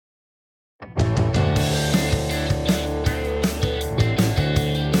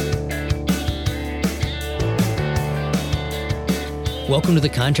Welcome to the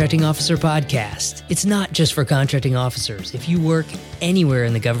Contracting Officer Podcast. It's not just for contracting officers. If you work anywhere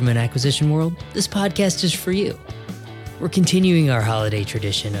in the government acquisition world, this podcast is for you. We're continuing our holiday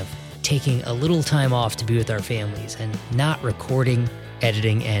tradition of taking a little time off to be with our families and not recording,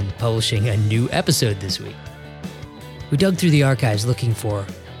 editing, and publishing a new episode this week. We dug through the archives looking for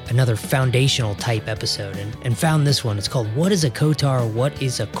another foundational type episode and found this one. It's called What is a COTAR? What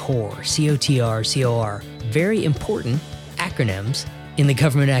is a COR? C-O-T-R, C-O-R. Very important acronyms in the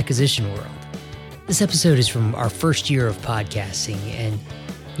government acquisition world. This episode is from our first year of podcasting, and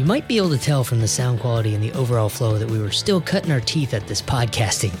you might be able to tell from the sound quality and the overall flow that we were still cutting our teeth at this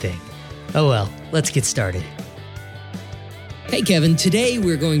podcasting thing. Oh well, let's get started. Hey Kevin, today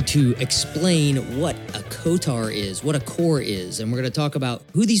we're going to explain what a COTAR is, what a COR is, and we're going to talk about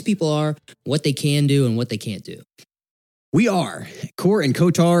who these people are, what they can do, and what they can't do. We are. COR and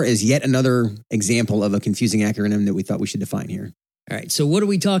COTAR is yet another example of a confusing acronym that we thought we should define here. All right, so what are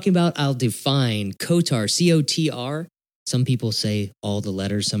we talking about? I'll define COTAR, C-O-T-R. Some people say all the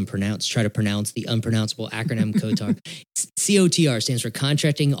letters, some try to pronounce the unpronounceable acronym COTAR. COTR stands for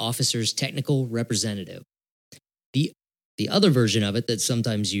Contracting Officers Technical Representative. The other version of it that's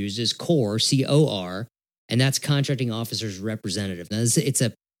sometimes used is COR, C-O-R, and that's Contracting Officers Representative. Now, it's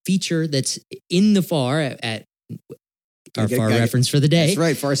a feature that's in the FAR at our FAR reference for the day. That's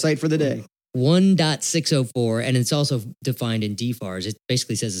right, FAR site for the day. 1.604, and it's also defined in DFARS. It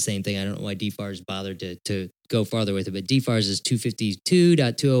basically says the same thing. I don't know why DFARS bothered to go farther with it, but DFARS is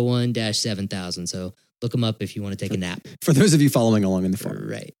 252.201-7000. So look them up if you want to take a nap. For those of you following along in the FAR.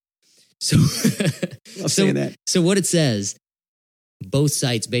 Right. So, that. So what it says, both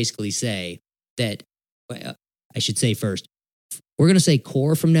sites basically say that, I should say first, we're going to say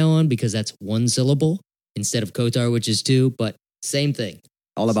COR from now on because that's one syllable instead of COTAR, which is two, but same thing.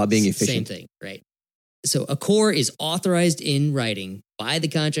 All about being efficient. Same thing, right? So a COR is authorized in writing by the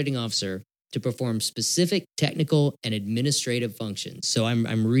contracting officer to perform specific technical and administrative functions. So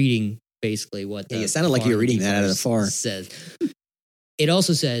I'm reading basically what the it sounded like you were reading that out of the FAR. Says. It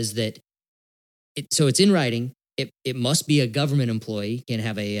also says that so it's in writing. It must be a government employee, can't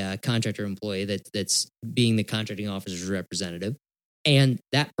have a contractor employee that's being the contracting officer's representative. And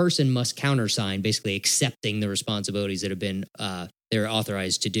that person must countersign, basically accepting the responsibilities that have been they're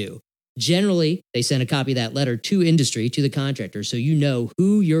authorized to do. Generally, they send a copy of that letter to industry, to the contractor, so you know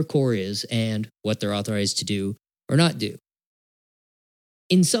who your COR is and what they're authorized to do or not do.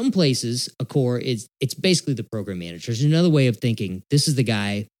 In some places, a COR it's basically the program manager. There's another way of thinking. This is the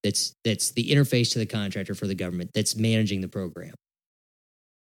guy that's the interface to the contractor for the government that's managing the program.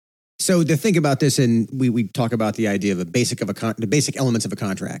 So to think about this, and we talk about the idea of the basic elements of a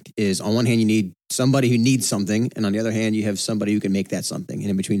contract is on one hand, you need somebody who needs something. And on the other hand, you have somebody who can make that something. And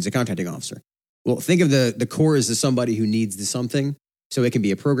in between is a contracting officer. Well, think of the COR as somebody who needs the something. So it can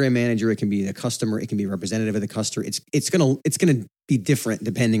be a program manager. It can be the customer. It can be a representative of the customer. It's going to be different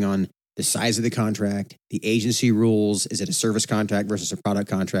depending on the size of the contract, the agency rules. Is it a service contract versus a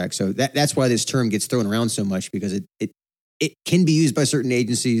product contract? So that's why this term gets thrown around so much because it can be used by certain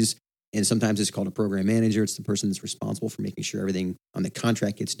agencies. And sometimes it's called a program manager. It's the person that's responsible for making sure everything on the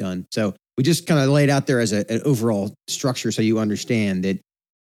contract gets done. So we just kind of lay it out there as an overall structure so you understand that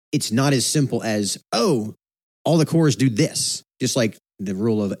it's not as simple as, all the CORs do this. Just like the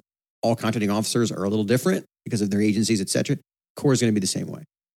rule of all contracting officers are a little different because of their agencies, et cetera. COR is going to be the same way.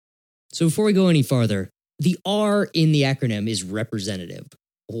 So before we go any farther, the R in the acronym is representative.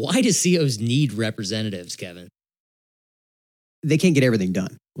 Why do COs need representatives, Kevin? They can't get everything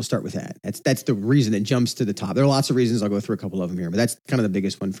done. We'll start with that. That's the reason it jumps to the top. There are lots of reasons. I'll go through a couple of them here, but that's kind of the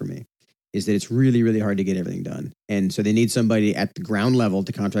biggest one for me is that it's really, really hard to get everything done. And so they need somebody at the ground level,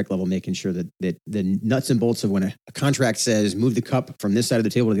 the contract level, making sure that the nuts and bolts of when a contract says move the cup from this side of the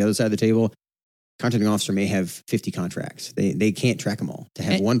table to the other side of the table, contracting officer may have 50 contracts. They can't track them all. To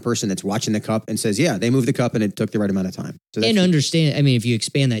have one person that's watching the cup and says, yeah, they moved the cup and it took the right amount of time. So and understand, I mean, if you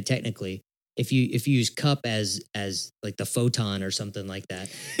expand that technically, if you use cup as like the photon or something like that,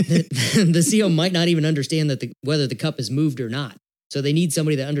 the CO might not even understand that whether the cup is moved or not. So they need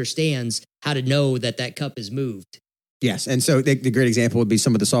somebody that understands how to know that cup is moved. Yes, and so the great example would be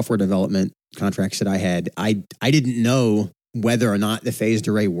some of the software development contracts that I had. I didn't know whether or not the phased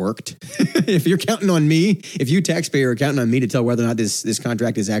array worked. If you're counting on me, if you taxpayer are counting on me to tell whether or not this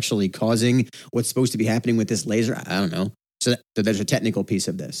contract is actually causing what's supposed to be happening with this laser, I don't know. So there's a technical piece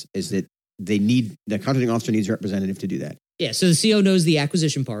of this is that the contracting officer needs a representative to do that. Yeah, so the CO knows the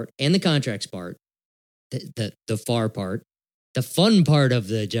acquisition part and the contracts part, the FAR part, the fun part of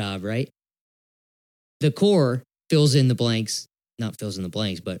the job, right? The COR fills in the blanks, not fills in the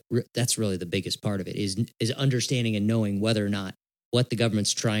blanks, but that's really the biggest part of it is understanding and knowing whether or not what the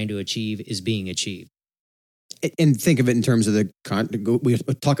government's trying to achieve is being achieved. And think of it in terms of we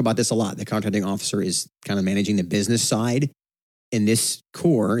talk about this a lot. The contracting officer is kind of managing the business side, and this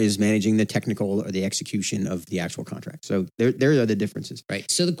core is managing the technical or the execution of the actual contract. So there are the differences. Right.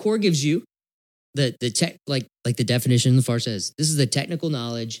 So the core gives you the tech, like the definition in the FAR says, this is the technical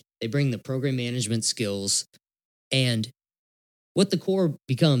knowledge. They bring the program management skills, and what the core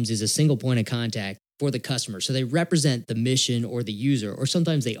becomes is a single point of contact for the customer. So they represent the mission or the user, or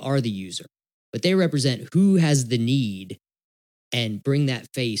sometimes they are the user, but they represent who has the need and bring that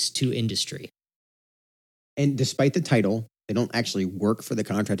face to industry. And despite the title, they don't actually work for the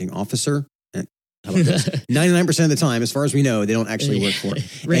contracting officer. How about this? 99% of the time, as far as we know, they don't actually work for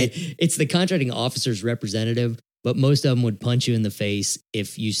it. Right. It's the contracting officer's representative, but most of them would punch you in the face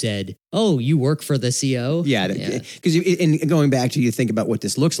if you said, oh, you work for the CO? Yeah. Because in going back to you think about what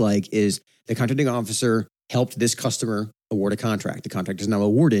this looks like is the contracting officer helped this customer award a contract. The contract is now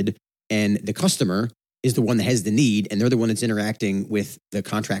awarded, and the customer is the one that has the need, and they're the one that's interacting with the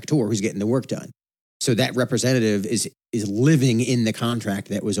contractor who's getting the work done. So that representative is living in the contract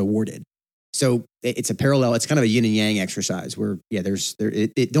that was awarded. So it's a parallel. It's kind of a yin and yang exercise where,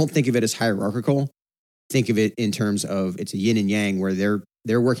 don't think of it as hierarchical. Think of it in terms of it's a yin and yang where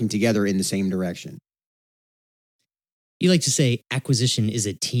they're working together in the same direction. You like to say acquisition is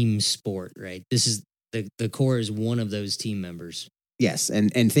a team sport, right? This is the core is one of those team members. Yes.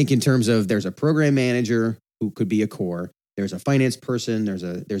 And think in terms of there's a program manager who could be a core. There's a finance person. There's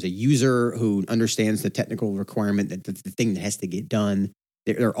a user who understands the technical requirement, that the thing that has to get done.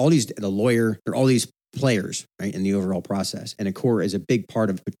 There are all these, the lawyer, there are all these players, right, in the overall process. And a core is a big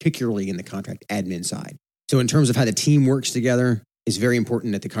part of, particularly in the contract admin side. So in terms of how the team works together, it's very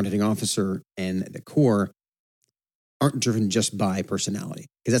important that the contracting officer and the core aren't driven just by personality.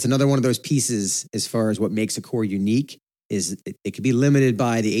 Because that's another one of those pieces as far as what makes a core unique is it could be limited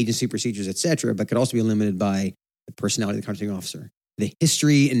by the agency procedures, et cetera, but could also be limited by the personality of the contracting officer, the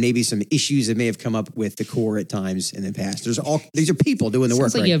history, and maybe some issues that may have come up with the core at times in the past. These are people doing the work.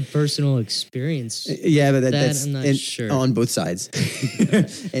 Sounds like right? You have personal experience. Yeah, but that's I'm not sure on both sides.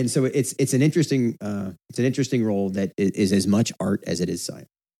 And so it's an interesting role that is as much art as it is science.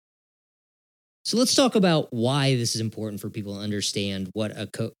 So let's talk about why this is important for people to understand what a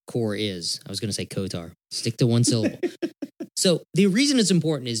core is. I was going to say COTAR. Stick to one syllable. So the reason it's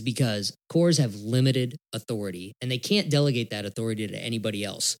important is because cores have limited authority and they can't delegate that authority to anybody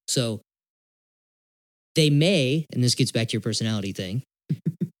else. So they may, and this gets back to your personality thing,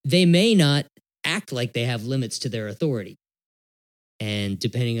 they may not act like they have limits to their authority. And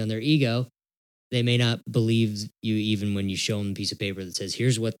depending on their ego, they may not believe you even when you show them a piece of paper that says,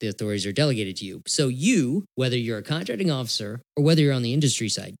 here's what the authorities are delegated to you. So you, whether you're a contracting officer or whether you're on the industry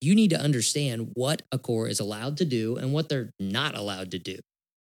side, you need to understand what a core is allowed to do and what they're not allowed to do.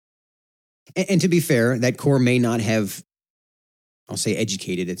 And to be fair, that core may not have, I'll say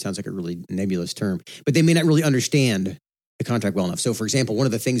educated, it sounds like a really nebulous term, but they may not really understand the contract well enough. So for example, one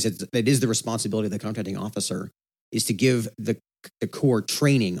of the things that is the responsibility of the contracting officer is to give the core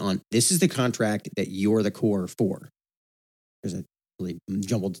training on this is the contract that you're the core for. There's a really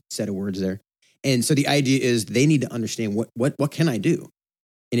jumbled set of words there. And so the idea is they need to understand what can I do?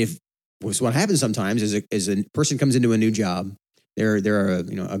 And what happens sometimes is a person comes into a new job, they're a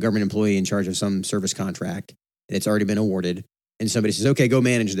government employee in charge of some service contract, and it's already been awarded, and somebody says, okay, go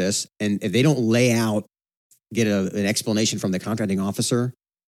manage this. And if they don't lay out, get an explanation from the contracting officer,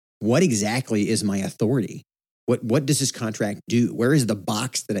 what exactly is my authority? What does this contract do? Where is the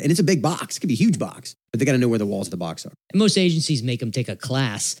box and it's a big box. It could be a huge box, but they got to know where the walls of the box are. And most agencies make them take a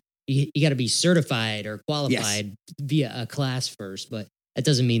class. You got to be certified or qualified via a class first, but that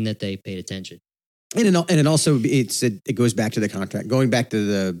doesn't mean that they paid attention. And it also, it goes back to the contract, going back to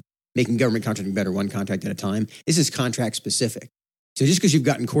the making government contracting better, one contract at a time. This is contract specific. So just because you've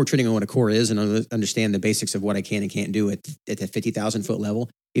gotten core training on what a core is and understand the basics of what I can and can't do at the 50,000 foot level,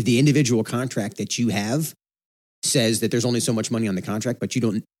 if the individual contract that you have says that there's only so much money on the contract, but you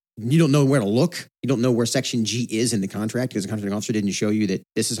don't know where to look. You don't know where section G is in the contract because the contracting officer didn't show you that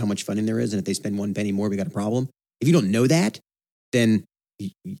this is how much funding there is. And if they spend one penny more, we got a problem. If you don't know that, then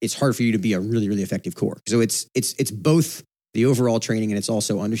it's hard for you to be a really, really effective core. So it's both the overall training and it's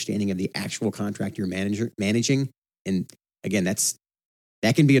also understanding of the actual contract you're managing. And again,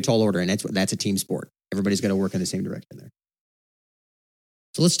 that can be a tall order, and that's a team sport. Everybody's got to work in the same direction there.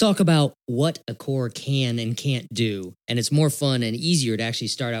 So let's talk about what a core can and can't do. And it's more fun and easier to actually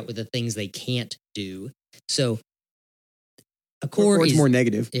start out with the things they can't do. So a core is more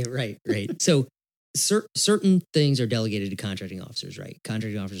negative. Yeah, right. So certain things are delegated to contracting officers, right?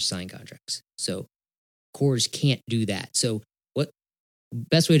 Contracting officers sign contracts. So cores can't do that. So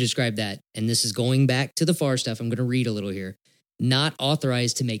best way to describe that, and this is going back to the FAR stuff, I'm going to read a little here, not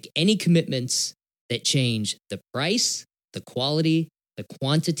authorized to make any commitments that change the price, the quality, the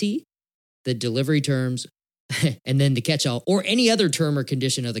quantity, the delivery terms, and then the catch-all, or any other term or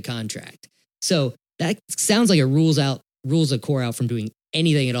condition of the contract. So that sounds like it rules a core out from doing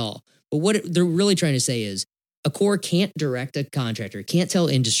anything at all. But what they're really trying to say is a core can't direct a contractor, can't tell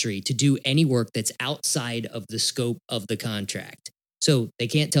industry to do any work that's outside of the scope of the contract. So they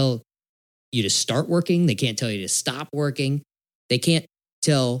can't tell you to start working. They can't tell you to stop working. They can't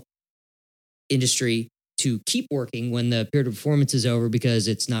tell industry to keep working when the period of performance is over because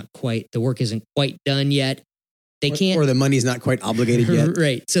the work isn't quite done yet. They can't, or the money's not quite obligated yet.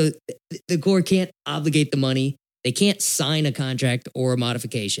 Right. So the core can't obligate the money. They can't sign a contract or a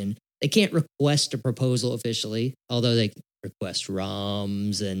modification. They can't request a proposal officially, although they can request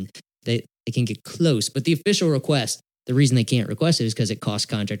ROMs and they can get close. But the official request, the reason they can't request it is because it costs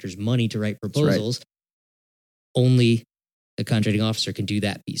contractors money to write proposals. Right. Only the contracting officer can do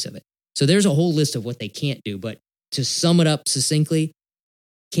that piece of it. So there's a whole list of what they can't do. But to sum it up succinctly,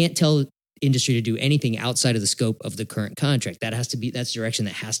 can't tell industry to do anything outside of the scope of the current contract. That's direction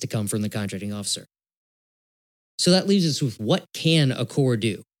that has to come from the contracting officer. So that leaves us with what can a core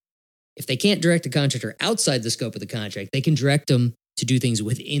do? If they can't direct a contractor outside the scope of the contract, they can direct them to do things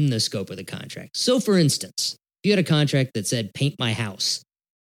within the scope of the contract. So for instance, if you had a contract that said paint my house,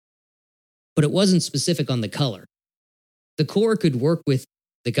 but it wasn't specific on the color, the core could work with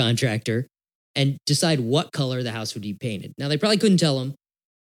the contractor and decide what color the house would be painted. Now, they probably couldn't tell them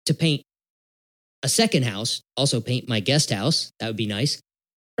to paint a second house, also paint my guest house. That would be nice.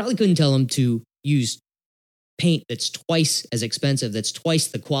 Probably couldn't tell them to use paint that's twice as expensive, that's twice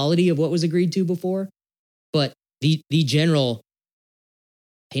the quality of what was agreed to before. But the general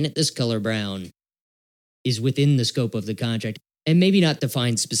paint it this color brown is within the scope of the contract and maybe not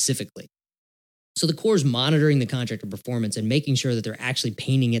defined specifically. So the core is monitoring the contractor performance and making sure that they're actually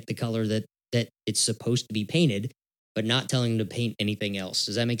painting it the color that it's supposed to be painted, but not telling them to paint anything else.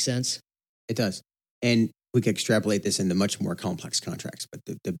 Does that make sense? It does. And we could extrapolate this into much more complex contracts. But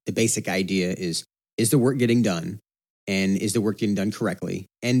the basic idea is the work getting done? And is the work getting done correctly?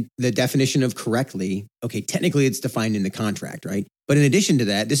 And the definition of correctly, okay, technically it's defined in the contract, right? But in addition to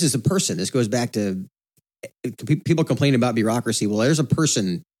that, this is a person. This goes back to people complain about bureaucracy. Well, there's a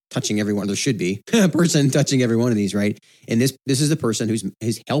person touching every one. There should be a person touching every one of these, right? And this is the person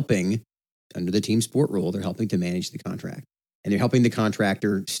who's helping under the team sport rule. They're helping to manage the contract, and they're helping the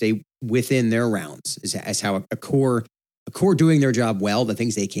contractor stay within their rounds. As how a core doing their job well, the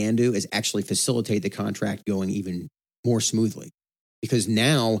things they can do is actually facilitate the contract going even more smoothly, because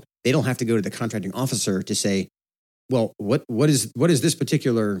now they don't have to go to the contracting officer to say, well, what is this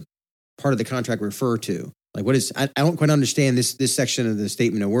particular part of the contract refer to? Like, I don't quite understand this section of the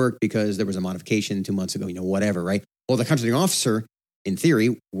statement of work because there was a modification 2 months ago, whatever, right? Well, the contracting officer, in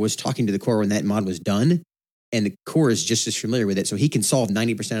theory, was talking to the core when that mod was done, and the core is just as familiar with it. So he can solve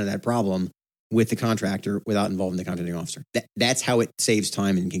 90% of that problem with the contractor without involving the contracting officer. That's how it saves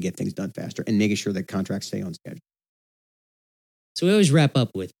time and can get things done faster and making sure that contracts stay on schedule. So we always wrap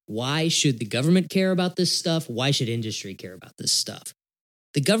up with, why should the government care about this stuff? Why should industry care about this stuff?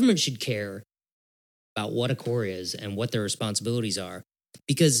 The government should care about what a core is and what their responsibilities are,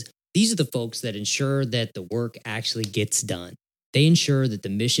 because these are the folks that ensure that the work actually gets done. They ensure that the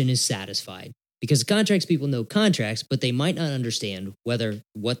mission is satisfied, because contracts people know contracts, but they might not understand whether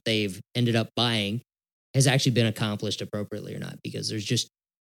what they've ended up buying has actually been accomplished appropriately or not, because there's just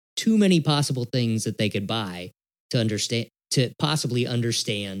too many possible things that they could buy to possibly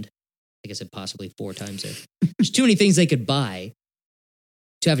understand. I think I said possibly 4 times there. There's too many things they could buy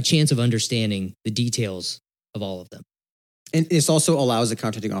to have a chance of understanding the details of all of them. And this also allows the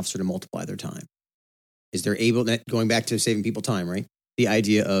contracting officer to multiply their time. Is they're able, going back to saving people time, right? The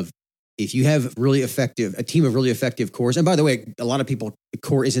idea of, if you have a team of really effective cores, and by the way, a lot of people, the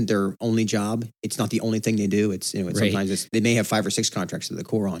core isn't their only job. It's not the only thing they do. It's, right. Sometimes they may have 5 or 6 contracts that the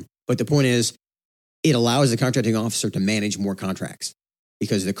core on. But the point is, it allows the contracting officer to manage more contracts,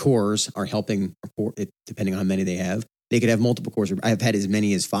 because the cores are helping report it, depending on how many they have. They could have multiple cores. I've had as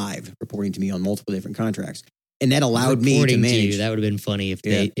many as 5 reporting to me on multiple different contracts. And that allowed me to manage. To you. That would have been funny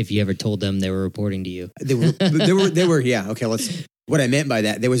if you ever told them they were reporting to you. They were, yeah. Okay. What I meant by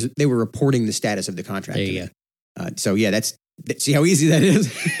that, they were reporting the status of the contract. There you go. So yeah, see how easy that is?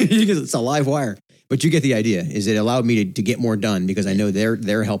 Because it's a live wire. But you get the idea, is it allowed me to get more done, because I know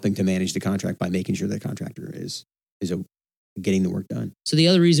they're helping to manage the contract by making sure the contractor is getting the work done. So the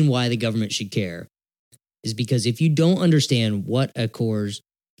other reason why the government should care is because if you don't understand what a core's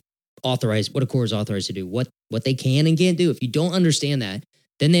authorized, what a Corps is authorized to do, what they can and can't do. If you don't understand that,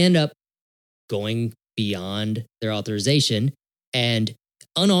 then they end up going beyond their authorization, and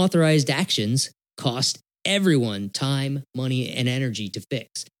unauthorized actions cost everyone time, money, and energy to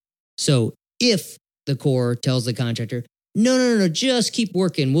fix. So if the Corps tells the contractor, no, just keep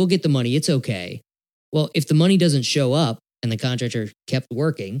working, we'll get the money, it's okay. Well, if the money doesn't show up and the contractor kept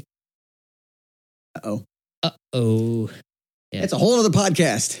working, Uh-oh. Yeah. That's a whole other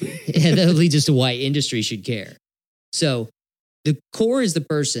podcast. Yeah, that leads us to why industry should care. So the Corps is the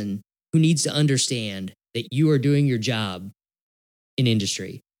person who needs to understand that you are doing your job in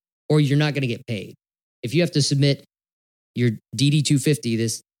industry, or you're not going to get paid. If you have to submit your DD 250,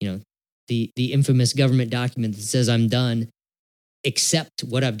 this, the infamous government document that says I'm done, accept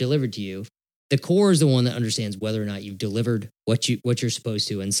what I've delivered to you. The Corps is the one that understands whether or not you've delivered what you're supposed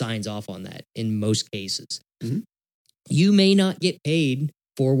to and signs off on that in most cases. Mm-hmm. You may not get paid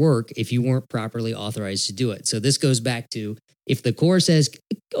for work if you weren't properly authorized to do it. So this goes back to, if the Corps says,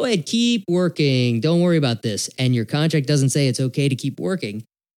 go ahead, keep working, don't worry about this, and your contract doesn't say it's okay to keep working,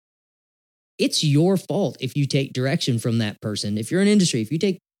 it's your fault if you take direction from that person. If you're in industry, if you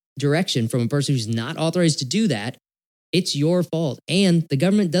take direction from a person who's not authorized to do that, it's your fault. And the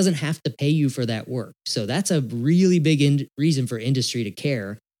government doesn't have to pay you for that work. So that's a really big reason for industry to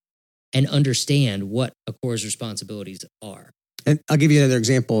care and understand what a Corps' responsibilities are. And I'll give you another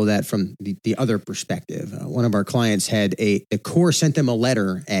example of that from the other perspective. One of our clients had the Corps sent them a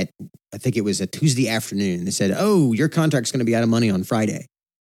letter at, I think it was a Tuesday afternoon. They said, oh, your contract's going to be out of money on Friday,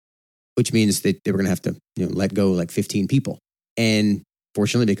 which means that they were going to have to let go like 15 people. And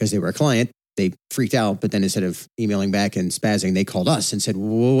fortunately, because they were a client, they freaked out. But then instead of emailing back and spazzing, they called us and said,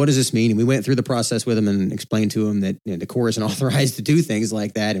 well, what does this mean? And we went through the process with them and explained to them that the Corps isn't authorized to do things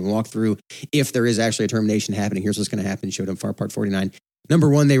like that, and walked through, if there is actually a termination happening, here's what's going to happen. Showed them FAR Part 49. Number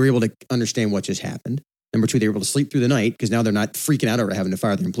one, they were able to understand what just happened. Number two, they were able to sleep through the night because now they're not freaking out over having to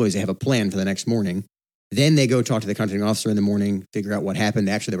fire their employees. They have a plan for the next morning. Then they go talk to the contracting officer in the morning, figure out what happened.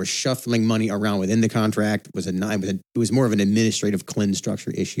 Actually, they were shuffling money around within the contract. It was more of an administrative cleanse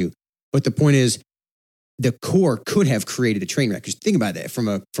structure issue. But the point is, the Corps could have created a train wreck. Because think about that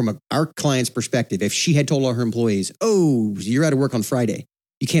from our client's perspective. If she had told all her employees, "Oh, you're out of work on Friday,"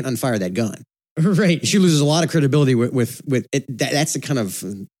 you can't unfire that gun. Right. She loses a lot of credibility with it. That's the kind of,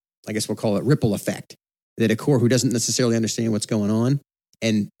 I guess we'll call it, ripple effect, that a Corps who doesn't necessarily understand what's going on,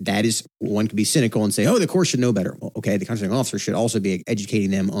 and that is, one could be cynical and say, "Oh, the Corps should know better." Well, okay, the contracting officer should also be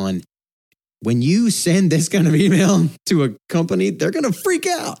educating them on, when you send this kind of email to a company, they're going to freak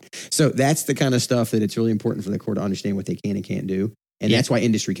out. So that's the kind of stuff that it's really important for the Corps to understand what they can and can't do. And that's why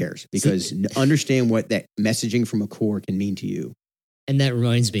industry cares, because understand what that messaging from a Corps can mean to you. And that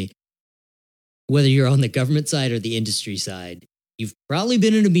reminds me, whether you're on the government side or the industry side, you've probably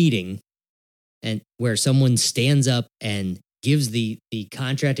been in a meeting and where someone stands up and gives the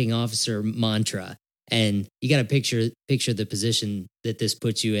contracting officer mantra. And you got to picture the position that this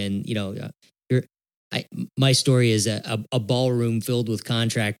puts you in. My story is a ballroom filled with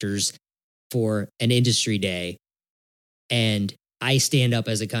contractors for an industry day, and I stand up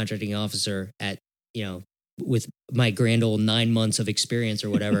as a contracting officer at with my grand old 9 months of experience or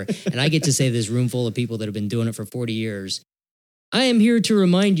whatever, and I get to say to this room full of people that have been doing it for 40 years. I am here to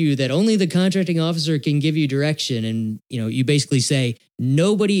remind you that only the contracting officer can give you direction. And, you basically say,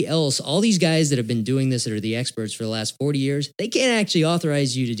 nobody else, all these guys that have been doing this that are the experts for the last 40 years, they can't actually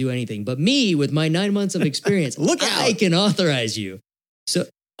authorize you to do anything. But me, with my 9 months of experience, look out, I can authorize you. So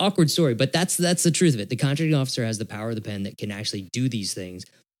awkward story, but that's the truth of it. The contracting officer has the power of the pen that can actually do these things.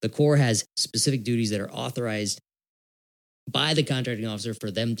 The Corps has specific duties that are authorized by the contracting officer for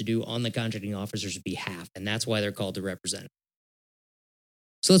them to do on the contracting officer's behalf. And that's why they're called the representative.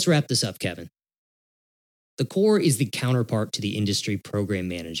 So let's wrap this up, Kevin. The Corps is the counterpart to the industry program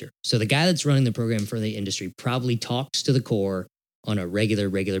manager. So the guy that's running the program for the industry probably talks to the Corps on a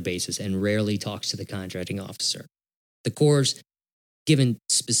regular basis and rarely talks to the contracting officer. The Corps given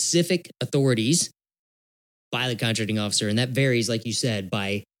specific authorities by the contracting officer, and that varies, like you said,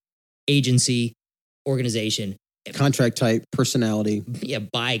 by agency, organization, contract type, personality. Yeah,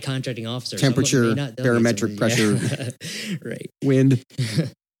 by contracting officer. Temperature, barometric pressure, right. Wind.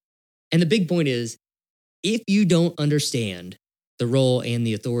 And the big point is, if you don't understand the role and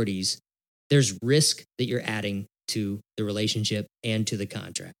the authorities, there's risk that you're adding to the relationship and to the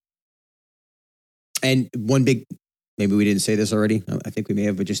contract. And one big, maybe we didn't say this already, I think we may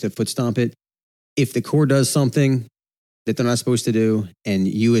have, but just to foot stomp it. If the Corps does something that they're not supposed to do, and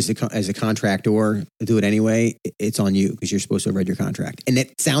you as a contractor do it anyway, it's on you, because you're supposed to have read your contract. And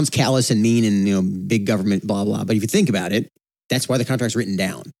that sounds callous and mean and big government, blah, blah. But if you think about it, that's why the contract's written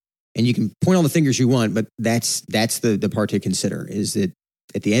down. And you can point all the fingers you want, but that's the part to consider, is that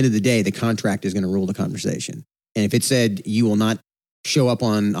at the end of the day, the contract is going to rule the conversation. And if it said you will not show up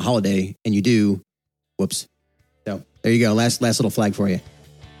on a holiday and you do, whoops. So there you go. Last little flag for you.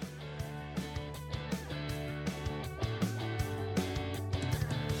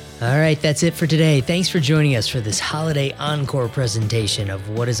 All right, that's it for today. Thanks for joining us for this holiday encore presentation of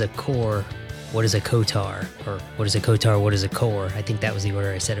what is a core, what is a COTAR, or what is a COTAR, what is a core. I think that was the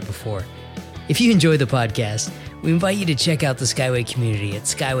order I said it before. If you enjoyed the podcast, we invite you to check out the Skyway community at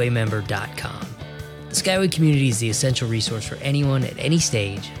skywaymember.com. The Skyway community is the essential resource for anyone at any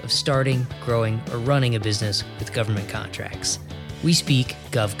stage of starting, growing, or running a business with government contracts. We speak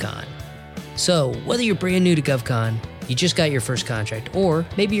GovCon. So, whether you're brand new to GovCon, you just got your first contract, or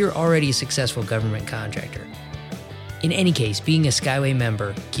maybe you're already a successful government contractor, in any case, being a Skyway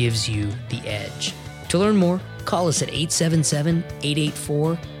member gives you the edge. To learn more, call us at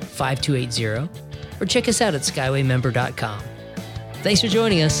 877-884-5280 or check us out at skywaymember.com. Thanks for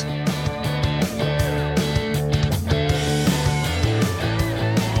joining us.